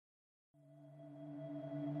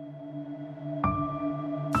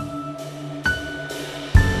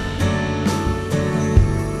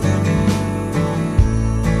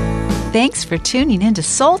Thanks for tuning into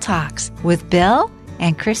Soul Talks with Bill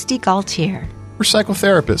and Christy Gaultier. We're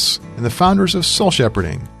psychotherapists and the founders of Soul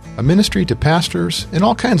Shepherding, a ministry to pastors and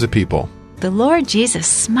all kinds of people. The Lord Jesus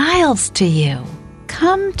smiles to you.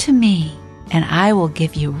 Come to me, and I will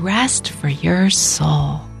give you rest for your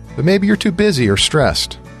soul. But maybe you're too busy or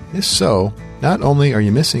stressed. If so, not only are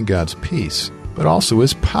you missing God's peace, but also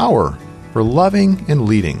His power for loving and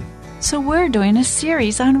leading. So we're doing a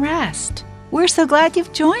series on rest. We're so glad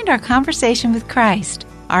you've joined our conversation with Christ,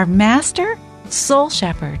 our Master, Soul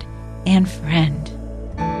Shepherd, and friend.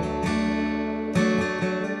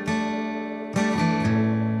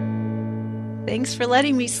 Thanks for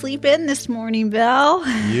letting me sleep in this morning, Bill.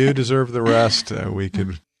 You deserve the rest. We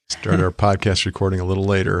could start our podcast recording a little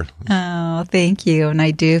later. Oh, thank you. And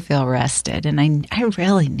I do feel rested. And I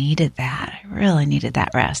really needed that. I really needed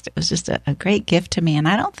that rest. It was just a great gift to me. And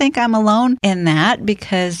I don't think I'm alone in that,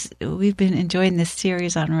 because we've been enjoying this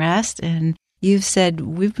series on rest. And you've said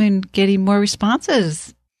we've been getting more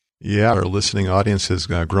responses. Yeah, our listening audience has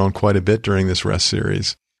grown quite a bit during this rest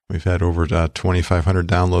series. We've had over 2,500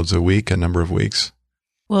 downloads a week, a number of weeks.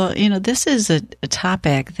 Well, this is a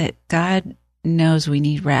topic that God knows we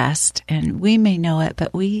need rest, and we may know it,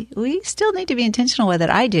 but we still need to be intentional with it.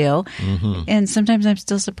 I do. Mm-hmm. And sometimes I'm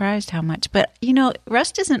still surprised how much. But,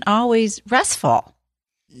 rest isn't always restful.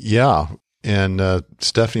 Yeah. And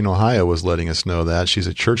Stephanie in Ohio was letting us know that. She's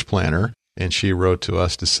a church planner, and she wrote to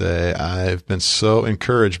us to say, I've been so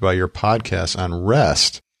encouraged by your podcast on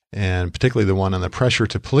rest, and particularly the one on the pressure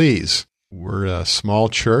to please. We're a small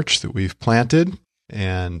church that we've planted,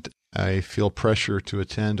 and I feel pressure to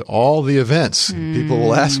attend all the events. People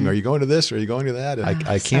will ask me, are you going to this? Or are you going to that? And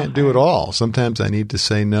I can't do it all. Sometimes I need to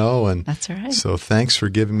say no. And that's right. So thanks for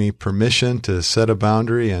giving me permission to set a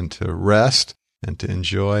boundary and to rest and to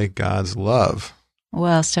enjoy God's love.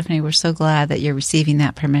 Well, Stephanie, we're so glad that you're receiving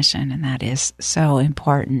that permission, and that is so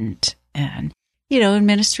important. And, in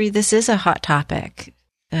ministry, this is a hot topic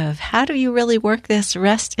of how do you really work this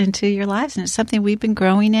rest into your lives? And it's something we've been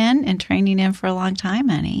growing in and training in for a long time,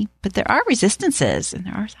 honey. But there are resistances, and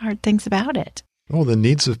there are hard things about it. Oh, the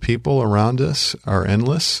needs of people around us are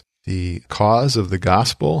endless. The cause of the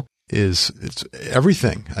gospel it's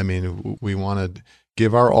everything. I mean, we want to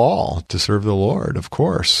give our all to serve the Lord, of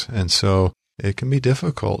course. And so it can be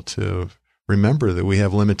difficult to remember that we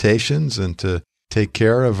have limitations and to take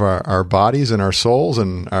care of our bodies and our souls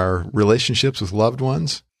and our relationships with loved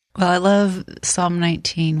ones. Well, I love Psalm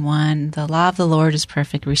 19:1. The law of the Lord is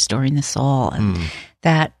perfect, restoring the soul. And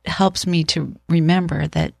that helps me to remember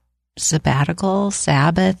that sabbatical,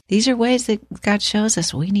 Sabbath, these are ways that God shows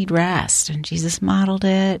us we need rest, and Jesus modeled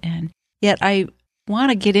it. And yet I want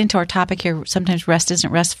to get into our topic here. Sometimes rest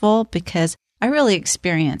isn't restful, because I really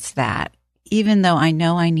experience that. Even though I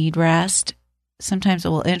know I need rest, sometimes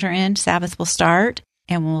we'll enter in, Sabbath will start,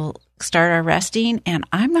 and we'll start our resting, and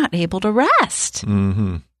I'm not able to rest.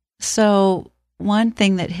 Mm-hmm. So one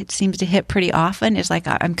thing that seems to hit pretty often is like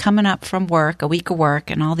I'm coming up from work, a week of work,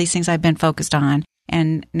 and all these things I've been focused on,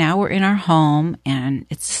 and now we're in our home, and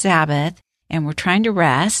it's Sabbath, and we're trying to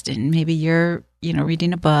rest, and maybe you're,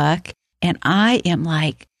 reading a book, and I am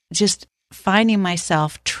like just finding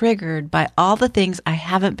myself triggered by all the things I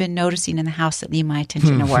haven't been noticing in the house that need my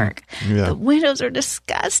attention to work. Yeah. The windows are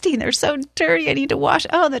disgusting. They're so dirty. I need to wash.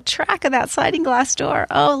 Oh, the track of that sliding glass door.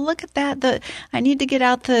 Oh, look at that. I need to get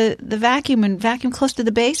out the vacuum and vacuum close to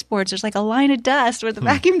the baseboards. There's like a line of dust where the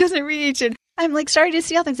vacuum doesn't reach. And I'm like starting to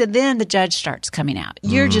see all things. And then the judge starts coming out.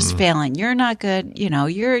 You're just failing. You're not good.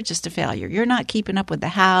 You're just a failure. You're not keeping up with the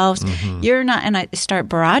house. Mm-hmm. You're not. And I start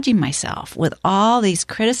barraging myself with all these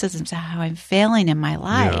criticisms of how I'm failing in my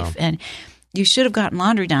life. Yeah. And you should have gotten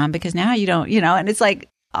laundry done because now you don't, and it's like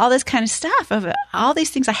all this kind of stuff of all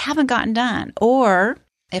these things I haven't gotten done. Or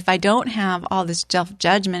if I don't have all this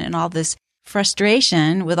self-judgment and all this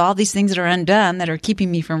frustration with all these things that are undone that are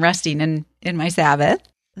keeping me from resting in my Sabbath,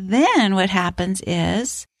 then what happens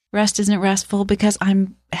is rest isn't restful because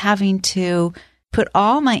I'm having to put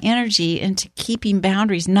all my energy into keeping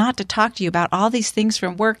boundaries, not to talk to you about all these things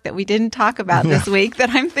from work that we didn't talk about this week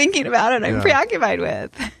that I'm thinking about and I'm preoccupied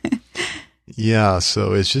with. Yeah,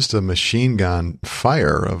 so it's just a machine gun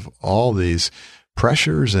fire of all these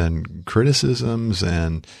pressures and criticisms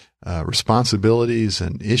and responsibilities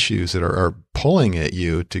and issues that are pulling at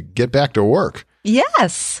you to get back to work.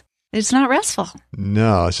 Yes. It's not restful.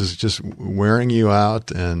 No, it's just wearing you out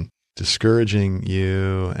and discouraging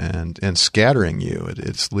you and scattering you.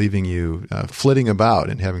 It's leaving you flitting about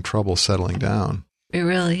and having trouble settling down. It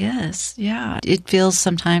really is. Yeah. It feels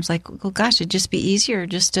sometimes like, oh gosh, it'd just be easier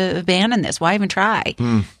just to abandon this. Why even try?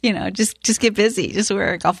 Just get busy, just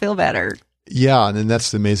work. I'll feel better. Yeah, and then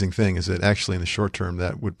that's the amazing thing is that actually in the short term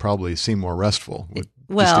that would probably seem more restful.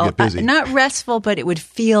 Just to get busy. Not restful, but it would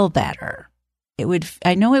feel better.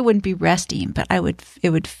 I know it wouldn't be resting, but it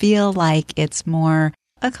would feel like it's more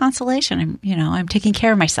a consolation. I'm taking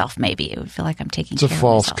care of myself. Maybe it would feel like I'm taking care of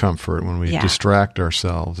myself. It's a false comfort when we distract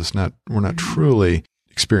ourselves. We're not truly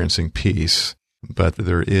experiencing peace, but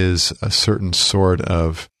there is a certain sort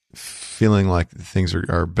of feeling like things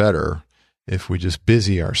are better if we just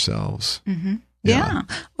busy ourselves. Mm-hmm. Yeah.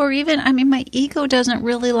 Or even, my ego doesn't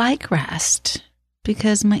really like rest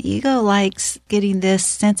because my ego likes getting this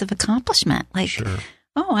sense of accomplishment. Like, sure.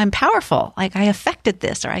 Oh, I'm powerful. Like I affected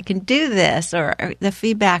this, or I can do this, or the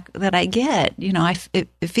feedback that I get, it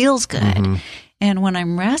feels good. Mm-hmm. And when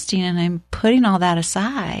I'm resting and I'm putting all that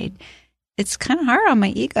aside, it's kind of hard on my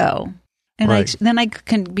ego. And right. then I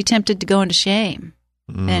can be tempted to go into shame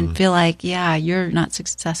and feel like, you're not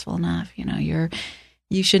successful enough.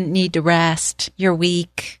 You shouldn't need to rest. You're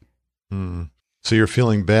weak. So you're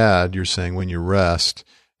feeling bad. You're saying when you rest,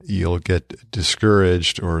 you'll get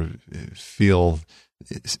discouraged or feel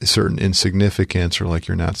a certain insignificance or like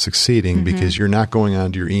you're not succeeding because you're not going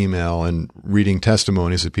onto your email and reading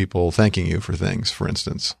testimonies of people thanking you for things, for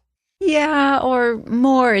instance. Yeah, or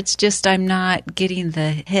more, it's just I'm not getting the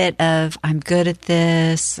hit of I'm good at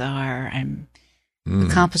this or I'm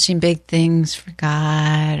accomplishing big things for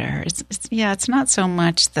God. Or it's not so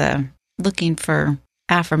much the looking for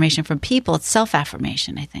affirmation from people. It's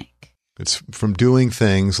self-affirmation, I think. It's from doing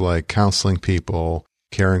things like counseling people,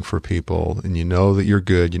 caring for people, and you know that you're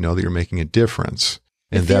good, you know that you're making a difference,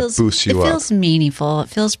 and that boosts you up. It feels meaningful. It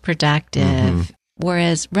feels productive.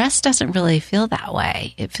 Whereas rest doesn't really feel that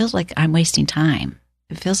way. It feels like I'm wasting time.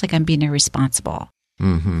 It feels like I'm being irresponsible.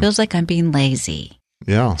 It feels like I'm being lazy.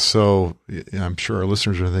 Yeah. So I'm sure our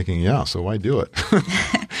listeners are thinking, so why do it?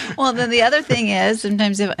 Well, then the other thing is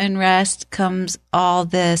sometimes in rest comes all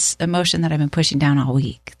this emotion that I've been pushing down all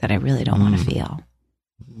week that I really don't want to feel.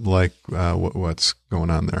 Like what's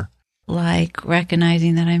going on there? Like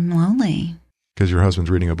recognizing that I'm lonely. Because your husband's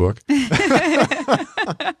reading a book?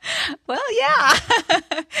 Well, yeah.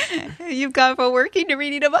 You've gone from working to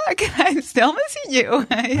reading a book. I'm still missing you.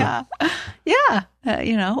 Yeah.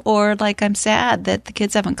 Or like I'm sad that the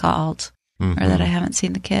kids haven't called or that I haven't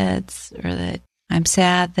seen the kids or that I'm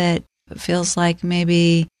sad that it feels like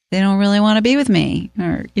maybe they don't really want to be with me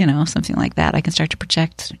or, something like that I can start to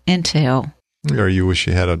project into. Or you wish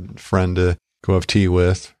you had a friend to go have tea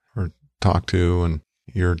with or talk to and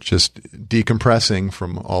you're just decompressing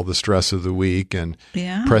from all the stress of the week and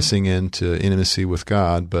pressing into intimacy with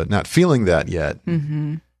God, but not feeling that yet.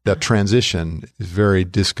 That transition is very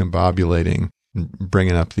discombobulating,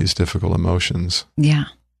 bringing up these difficult emotions. Yeah.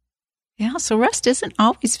 Yeah, so rest doesn't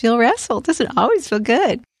always feel restful. It doesn't always feel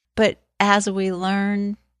good. But as we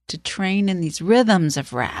learn to train in these rhythms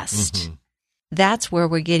of rest, that's where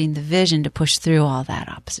we're getting the vision to push through all that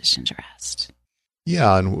opposition to rest.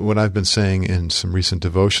 Yeah, and what I've been saying in some recent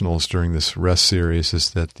devotionals during this rest series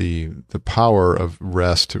is that the power of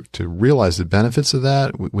rest, to realize the benefits of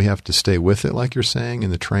that, we have to stay with it, like you're saying,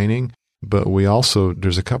 in the training. But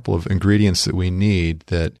there's a couple of ingredients that we need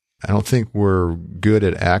that I don't think we're good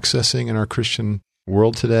at accessing in our Christian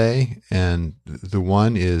world today. And the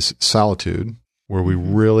one is solitude, where we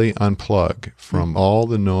really unplug from all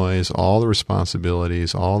the noise, all the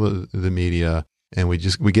responsibilities, all the media, and we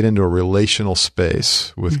get into a relational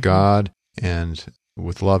space with God and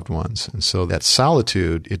with loved ones. And so that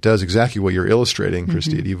solitude, it does exactly what you're illustrating,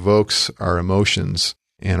 Christy. It evokes our emotions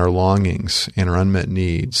and our longings and our unmet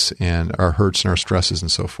needs and our hurts and our stresses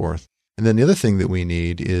and so forth. And then the other thing that we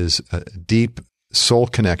need is a deep soul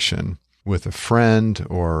connection with a friend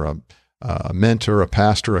or a mentor, a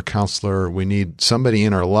pastor, a counselor. We need somebody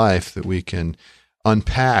in our life that we can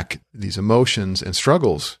unpack these emotions and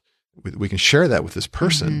struggles. We can share that with this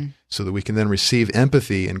person so that we can then receive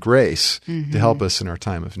empathy and grace to help us in our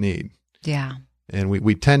time of need. Yeah. And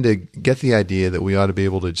we tend to get the idea that we ought to be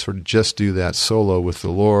able to sort of just do that solo with the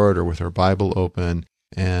Lord or with our Bible open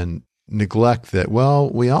and neglect that,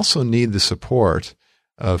 we also need the support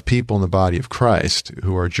of people in the body of Christ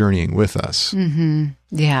who are journeying with us.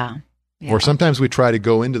 Yeah. Or sometimes we try to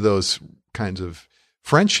go into those kinds of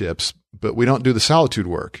friendships, but we don't do the solitude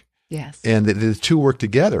work. Yes. And the two work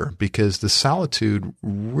together because the solitude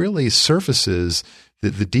really surfaces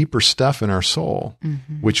the deeper stuff in our soul,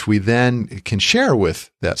 which we then can share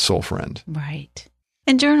with that soul friend. Right.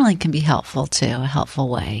 And journaling can be helpful too, a helpful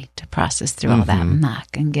way to process through all that muck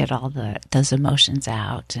and get all those emotions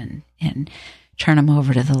out and turn them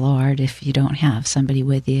over to the Lord if you don't have somebody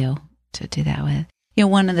with you to do that with.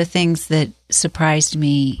 One of the things that surprised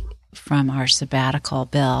me from our sabbatical,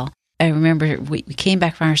 Bill, I remember we came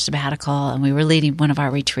back from our sabbatical and we were leading one of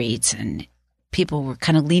our retreats, and people were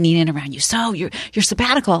kind of leaning in around you. So your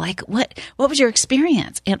sabbatical, like what was your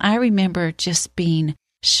experience? And I remember just being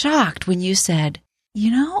shocked when you said,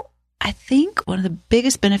 I think one of the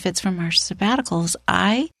biggest benefits from our sabbaticals,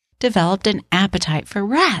 I developed an appetite for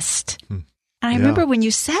rest. And I remember when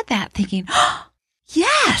you said that thinking, oh,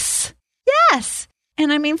 yes.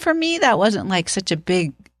 And I mean, for me, that wasn't like such a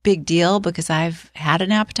big deal because I've had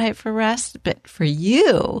an appetite for rest. But for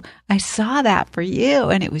you, I saw that for you,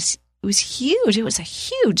 and it was huge. It was a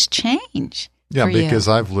huge change. Yeah, because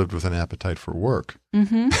I've lived with an appetite for work.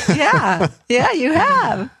 Mm-hmm. Yeah, you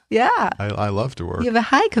have. Yeah. I love to work. You have a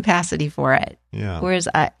high capacity for it. Yeah. Whereas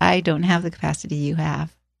I don't have the capacity you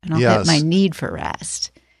have. I don't have my need for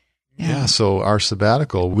rest. Yeah, so our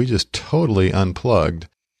sabbatical, we just totally unplugged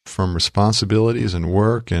from responsibilities and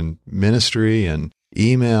work and ministry and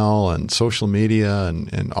email and social media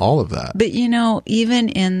and all of that. But, even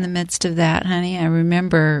in the midst of that, honey, I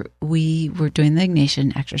remember we were doing the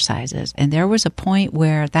Ignatian exercises, and there was a point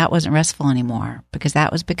where that wasn't restful anymore because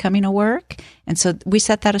that was becoming a work. And so we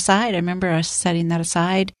set that aside. I remember us setting that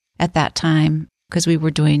aside at that time because we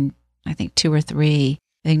were doing, I think, 2 or 3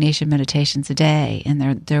 Ignatian meditations a day. And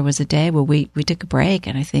there was a day where we took a break,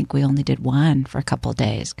 and I think we only did 1 for a couple of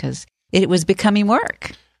days because it was becoming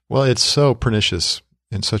work. Well, it's so pernicious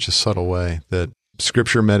in such a subtle way that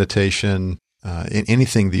scripture meditation,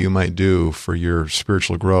 anything that you might do for your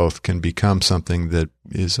spiritual growth can become something that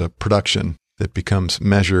is a production that becomes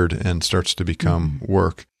measured and starts to become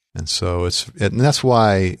work. And so and that's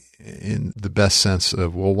why, in the best sense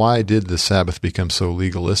of, well, why did the Sabbath become so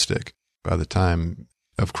legalistic by the time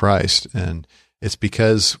of Christ? And it's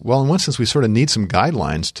because, well, in one sense, we sort of need some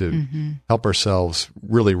guidelines to help ourselves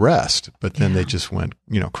really rest. But then they just went,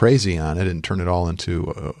 crazy on it and turned it all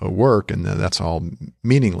into a work, and that's all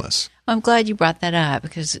meaningless. I'm glad you brought that up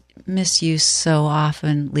because misuse so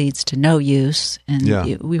often leads to no use.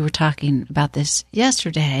 And we were talking about this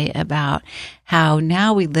yesterday about how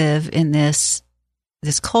now we live in this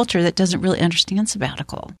culture that doesn't really understand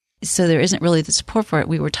sabbatical. So there isn't really the support for it.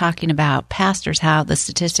 We were talking about pastors, how the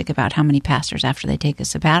statistic about how many pastors after they take a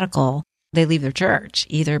sabbatical, they leave their church,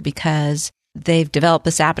 either because they've developed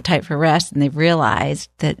this appetite for rest and they've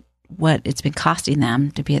realized that what it's been costing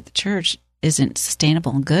them to be at the church isn't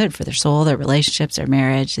sustainable and good for their soul, their relationships, their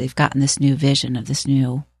marriage. They've gotten this new vision of this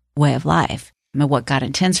new way of life and what God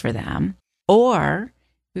intends for them. Or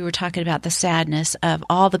we were talking about the sadness of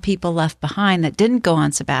all the people left behind that didn't go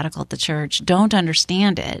on sabbatical at the church, don't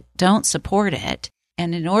understand it, don't support it.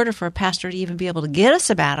 And in order for a pastor to even be able to get a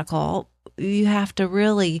sabbatical, you have to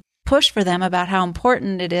really push for them about how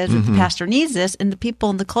important it is that the pastor needs this. And the people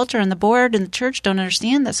in the culture and the board and the church don't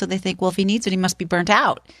understand that. So they think, well, if he needs it, he must be burnt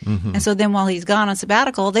out. And so then while he's gone on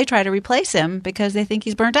sabbatical, they try to replace him because they think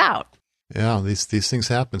he's burnt out. Yeah, these things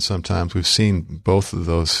happen sometimes. We've seen both of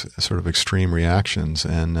those sort of extreme reactions,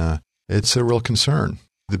 and it's a real concern.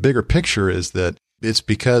 The bigger picture is that it's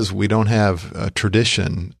because we don't have a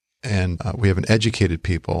tradition and we haven't educated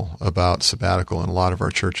people about sabbatical in a lot of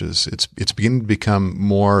our churches. It's beginning to become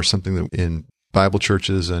more something that in Bible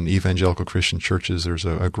churches and evangelical Christian churches, there's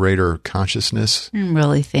a greater consciousness. I'm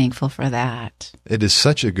really thankful for that. It is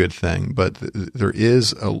such a good thing, but there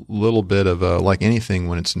is a little bit of like anything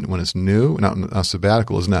when it's new. Now,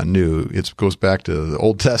 sabbatical is not new. It goes back to the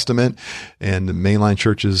Old Testament and the mainline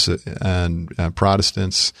churches and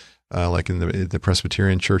Protestants, like in the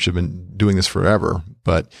Presbyterian Church, have been doing this forever.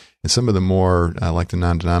 But in some of the more like the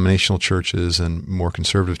non-denominational churches and more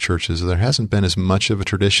conservative churches, there hasn't been as much of a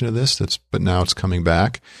tradition of this. But now it's coming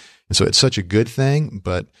back, and so it's such a good thing.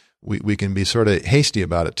 But we can be sort of hasty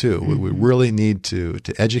about it too. We really need to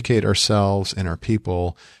educate ourselves and our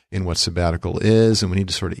people in what sabbatical is, and we need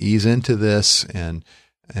to sort of ease into this and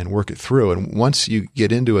work it through. And once you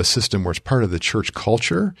get into a system where it's part of the church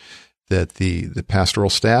culture, that the pastoral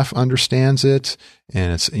staff understands it,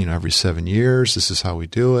 and it's, every 7 years, this is how we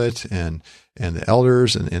do it, and the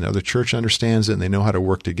elders and other church understands it, and they know how to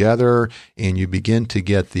work together, and you begin to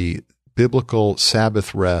get the biblical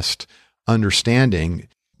Sabbath rest understanding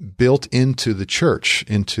built into the church,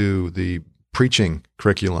 into the preaching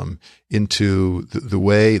curriculum, into the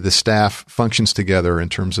way the staff functions together in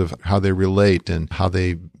terms of how they relate and how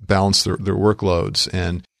they balance their workloads,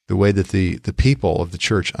 and the way that the people of the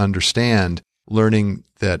church understand learning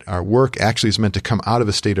that our work actually is meant to come out of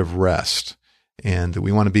a state of rest, and that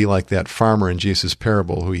we want to be like that farmer in Jesus'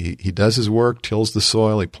 parable who he does his work, tills the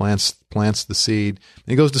soil, he plants the seed, and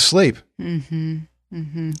he goes to sleep.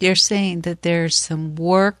 You're saying that there's some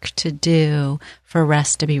work to do for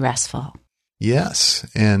rest to be restful. Yes,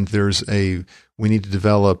 and we need to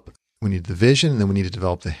develop we need the vision, and then we need to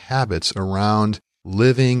develop the habits around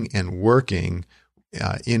living and working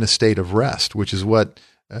in a state of rest, which is what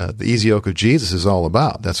the easy yoke of Jesus is all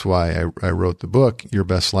about. That's why I wrote the book, Your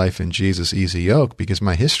Best Life in Jesus' Easy Yoke, because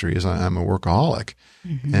my history is I'm a workaholic.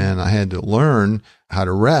 Mm-hmm. And I had to learn how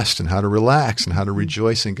to rest and how to relax and how to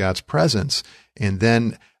rejoice in God's presence. And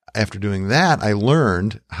then after doing that, I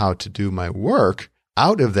learned how to do my work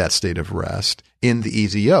out of that state of rest in the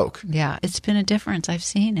easy yoke. Yeah, it's been a difference. I've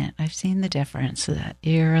seen it. I've seen the difference. That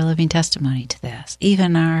you're a living testimony to this.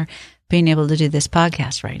 Even our being able to do this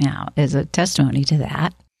podcast right now is a testimony to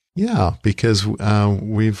that. Yeah, because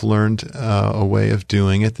we've learned a way of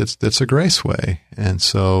doing it that's a grace way. And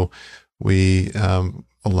so we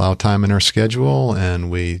allow time in our schedule,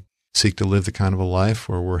 and we seek to live the kind of a life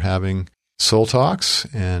where we're having soul talks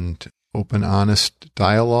and open, honest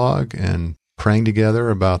dialogue and praying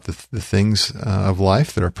together about the things of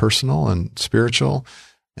life that are personal and spiritual.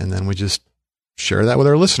 And then we just share that with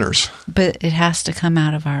our listeners. But it has to come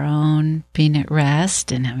out of our own being at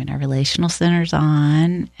rest and having our relational centers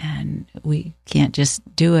on. And we can't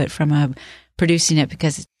just do it from producing it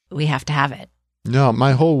because we have to have it. No,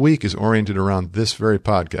 my whole week is oriented around this very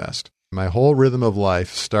podcast. My whole rhythm of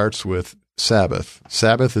life starts with Sabbath.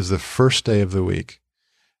 Sabbath is the first day of the week.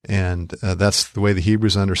 And that's the way the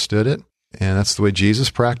Hebrews understood it. And that's the way Jesus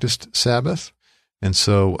practiced Sabbath. And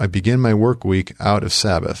so I begin my work week out of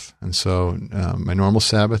Sabbath. And so my normal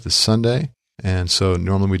Sabbath is Sunday. And so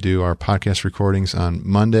normally we do our podcast recordings on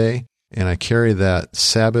Monday. And I carry that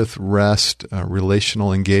Sabbath rest,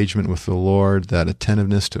 relational engagement with the Lord, that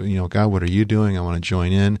attentiveness to, God, what are you doing? I want to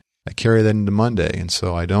join in. I carry that into Monday. And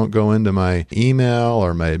so I don't go into my email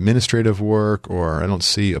or my administrative work, or I don't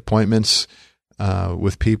see appointments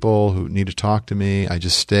with people who need to talk to me. I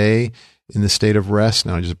just stay in the state of rest,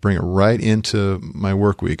 and I just bring it right into my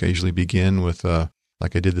work week. I usually begin with,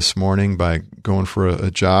 like I did this morning, by going for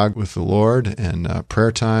a jog with the Lord and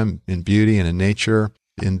prayer time in beauty and in nature.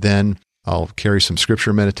 And then I'll carry some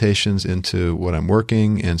scripture meditations into what I'm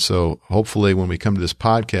working. And so hopefully when we come to this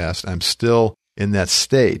podcast, I'm still in that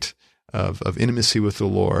state of intimacy with the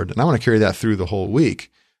Lord. And I want to carry that through the whole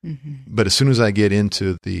week. Mm-hmm. But as soon as I get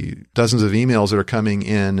into the dozens of emails that are coming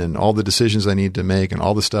in and all the decisions I need to make and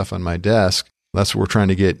all the stuff on my desk, that's what we're trying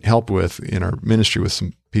to get help with in our ministry with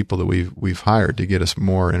some people that we've hired to get us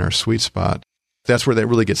more in our sweet spot. That's where that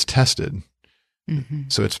really gets tested. Mm-hmm.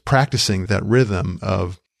 So it's practicing that rhythm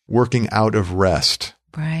of working out of rest.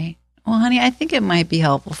 Right. Well, honey, I think it might be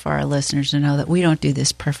helpful for our listeners to know that we don't do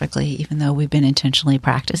this perfectly, even though we've been intentionally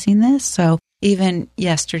practicing this. So even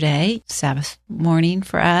yesterday, Sabbath morning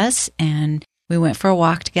for us, and we went for a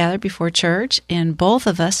walk together before church, and both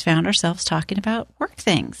of us found ourselves talking about work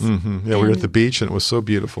things. Mm-hmm. Yeah, we were at the beach, and it was so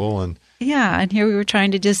beautiful. And here we were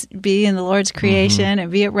trying to just be in the Lord's creation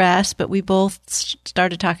and be at rest, but we both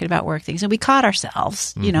started talking about work things, and we caught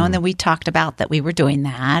ourselves, and then we talked about that we were doing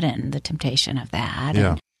that and the temptation of that.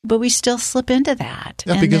 Yeah. But we still slip into that.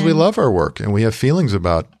 Yeah, because we love our work, and we have feelings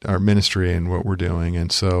about our ministry and what we're doing,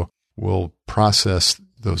 and so we'll process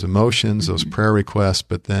those emotions, those prayer requests,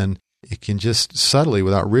 but then it can just subtly,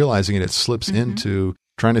 without realizing it, slips into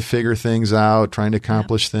trying to figure things out, trying to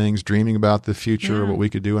accomplish things, dreaming about the future, what we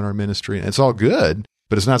could do in our ministry. And it's all good,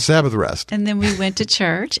 but it's not Sabbath rest. And then we went to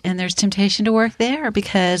church, and there's temptation to work there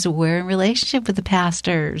because we're in relationship with the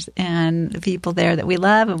pastors and the people there that we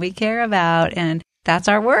love and we care about, and that's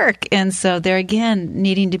our work. And so there again,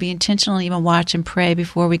 needing to be intentional, even watch and pray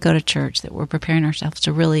before we go to church, that we're preparing ourselves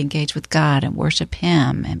to really engage with God and worship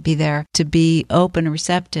Him and be there to be open and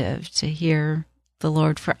receptive to hear the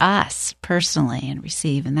Lord for us personally and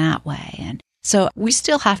receive in that way. And so we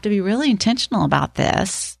still have to be really intentional about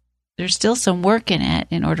this. There's still some work in it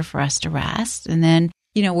in order for us to rest. And then,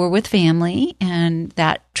 we're with family, and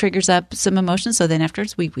that triggers up some emotions. So then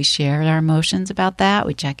afterwards, we share our emotions about that.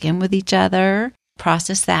 We check in with each other,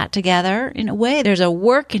 process that together. In a way, there's a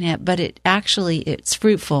work in it, but it's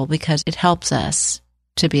fruitful because it helps us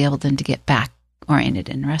to be able then to get back oriented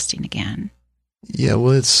and resting again. Yeah,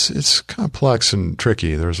 well, it's complex and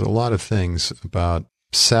tricky. There's a lot of things about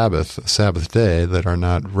Sabbath day, that are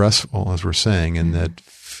not restful, as we're saying, and that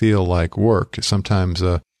feel like work. Sometimes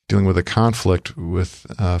dealing with a conflict with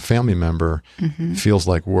a family member feels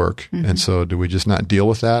like work. And so do we just not deal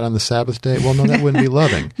with that on the Sabbath day? Well, no, that wouldn't be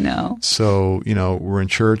loving. No. So, we're in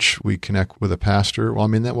church, we connect with a pastor.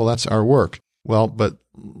 Well, that's our work. Well, but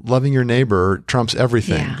loving your neighbor trumps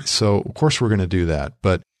everything. Yeah. So of course we're going to do that.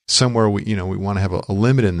 But somewhere we want to have a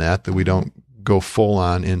limit in that we don't go full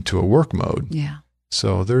on into a work mode. Yeah.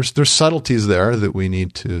 So there's subtleties there that we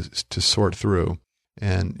need to sort through.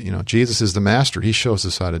 And, Jesus is the master. He shows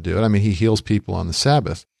us how to do it. He heals people on the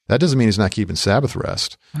Sabbath. That doesn't mean he's not keeping Sabbath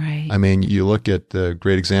rest. Right. I mean, you look at the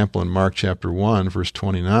great example in Mark chapter 1, verse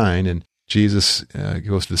 29, and Jesus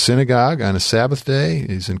goes to the synagogue on a Sabbath day.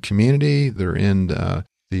 He's in community. They're in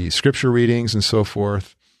the scripture readings and so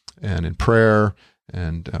forth, and in prayer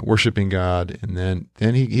and worshiping God. And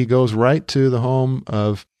then he goes right to the home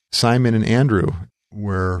of Simon and Andrew,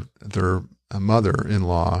 where their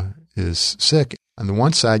mother-in-law is sick. On the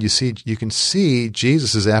one side, you can see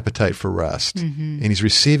Jesus' appetite for rest, and he's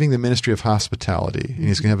receiving the ministry of hospitality, and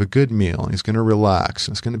he's going to have a good meal, and he's going to relax,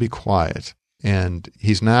 and it's going to be quiet. And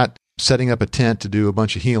he's not setting up a tent to do a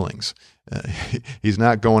bunch of healings. He's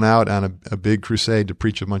not going out on a big crusade to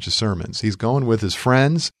preach a bunch of sermons. He's going with his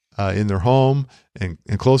friends in their home and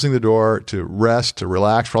closing the door to rest, to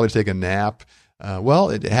relax, probably take a nap.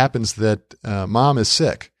 Well, it happens that mom is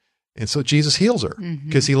sick. And so Jesus heals her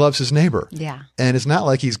because he loves his neighbor. Yeah. And it's not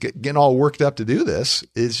like he's getting all worked up to do this.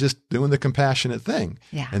 It's just doing the compassionate thing.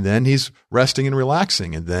 Yeah. And then he's resting and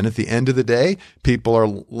relaxing. And then at the end of the day, people are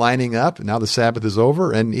lining up. And now the Sabbath is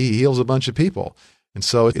over and he heals a bunch of people. And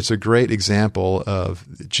so it's a great example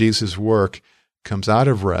of Jesus' work comes out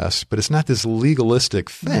of rest, but it's not this legalistic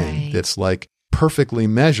thing that's like perfectly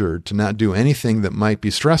measured to not do anything that might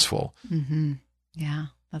be stressful. Mm-hmm. Yeah,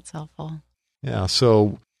 that's helpful. Yeah,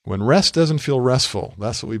 so when rest doesn't feel restful,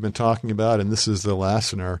 that's what we've been talking about, and this is the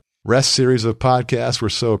last in our rest series of podcasts. We're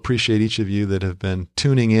so appreciate each of you that have been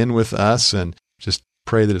tuning in with us, and just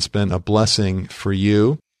pray that it's been a blessing for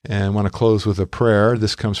you. And I want to close with a prayer.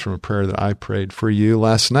 This comes from a prayer that I prayed for you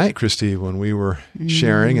last night, Christy, when we were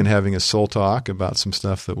sharing and having a soul talk about some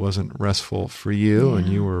stuff that wasn't restful for you, and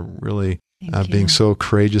you were really being so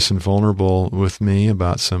courageous and vulnerable with me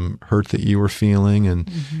about some hurt that you were feeling and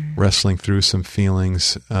wrestling through some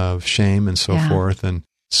feelings of shame and so forth. And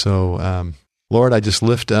so, Lord, I just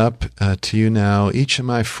lift up to you now each of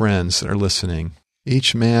my friends that are listening,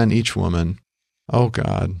 each man, each woman. Oh,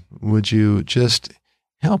 God, would you just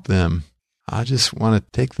help them? I just want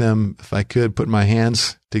to take them, if I could, put my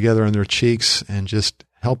hands together on their cheeks and just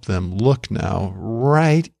help them look now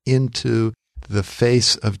right into the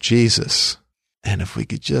face of Jesus. And if we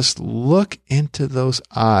could just look into those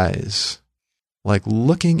eyes, like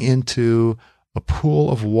looking into a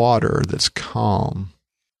pool of water that's calm,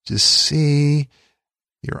 just see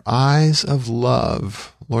your eyes of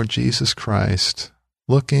love, Lord Jesus Christ,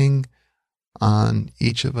 looking on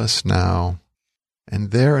each of us now.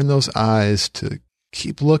 And there in those eyes to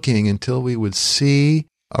keep looking until we would see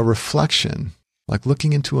a reflection, like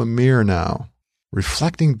looking into a mirror now,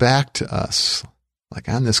 reflecting back to us, like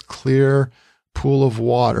on this clear pool of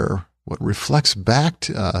water. What reflects back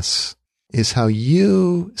to us is how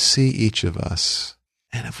you see each of us.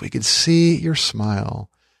 And if we could see your smile,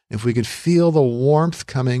 if we could feel the warmth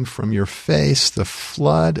coming from your face, the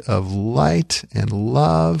flood of light and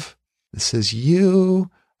love that says, you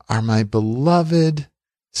are my beloved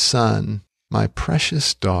son, my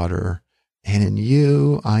precious daughter, and in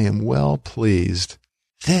you I am well pleased.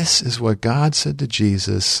 This is what God said to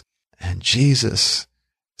Jesus, and Jesus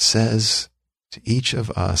says to each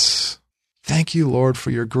of us. Thank you, Lord,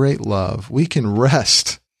 for your great love. We can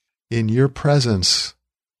rest in your presence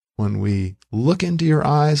when we look into your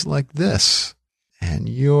eyes like this, and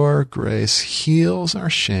your grace heals our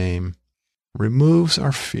shame, removes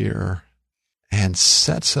our fear, and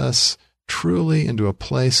sets us truly into a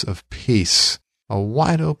place of peace, a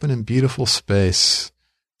wide open and beautiful space.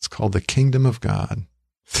 It's called the kingdom of God.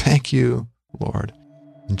 Thank you, Lord.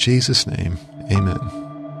 In Jesus' name, amen.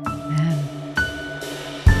 Amen.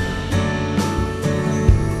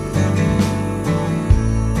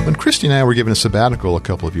 When Christy and I were given a sabbatical a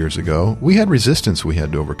couple of years ago, we had resistance we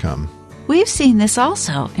had to overcome. We've seen this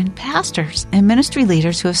also in pastors and ministry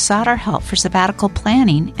leaders who have sought our help for sabbatical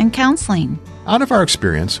planning and counseling. Out of our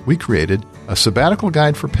experience, we created a sabbatical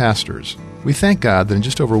guide for pastors. We thank God that in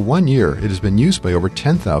just over 1 year, it has been used by over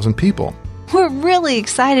 10,000 people. We're really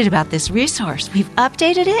excited about this resource. We've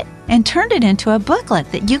updated it and turned it into a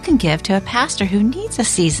booklet that you can give to a pastor who needs a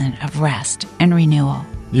season of rest and renewal.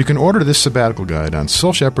 You can order this sabbatical guide on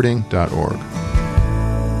soulshepherding.org.